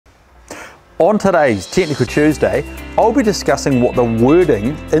On today's Technical Tuesday, I'll be discussing what the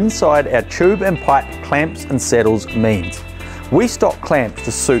wording inside our tube and pipe clamps and saddles means. We stock clamps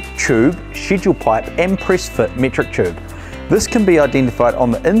to suit tube, schedule pipe and press fit metric tube. This can be identified on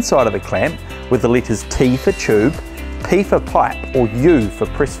the inside of the clamp with the letters T for tube, P for pipe or U for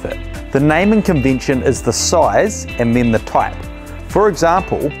press fit. The naming convention is the size and then the type. For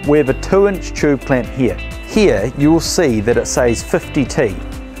example, we have a 2-inch tube clamp here. Here you will see that it says 50T.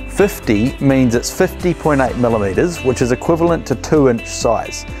 50 means it's 50.8 millimeters, which is equivalent to 2-inch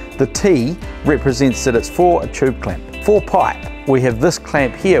size. The T represents that it's for a tube clamp. For pipe, we have this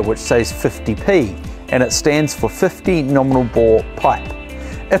clamp here which says 50P, and it stands for 50 nominal bore pipe.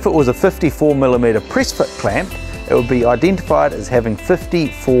 If it was a 54 millimeter press fit clamp, it would be identified as having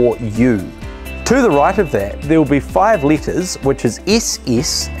 54U. To the right of that, there will be 5 letters, which is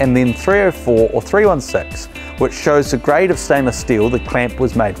SS and then 304 or 316, which shows the grade of stainless steel the clamp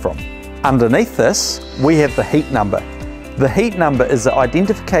was made from. Underneath this, we have the heat number. The heat number is the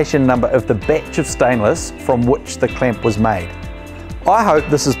identification number of the batch of stainless from which the clamp was made. I hope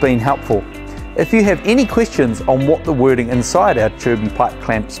this has been helpful. If you have any questions on what the wording inside our tube and pipe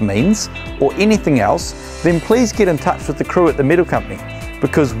clamps means, or anything else, then please get in touch with the crew at the Metal Company,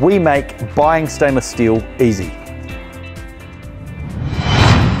 because we make buying stainless steel easy.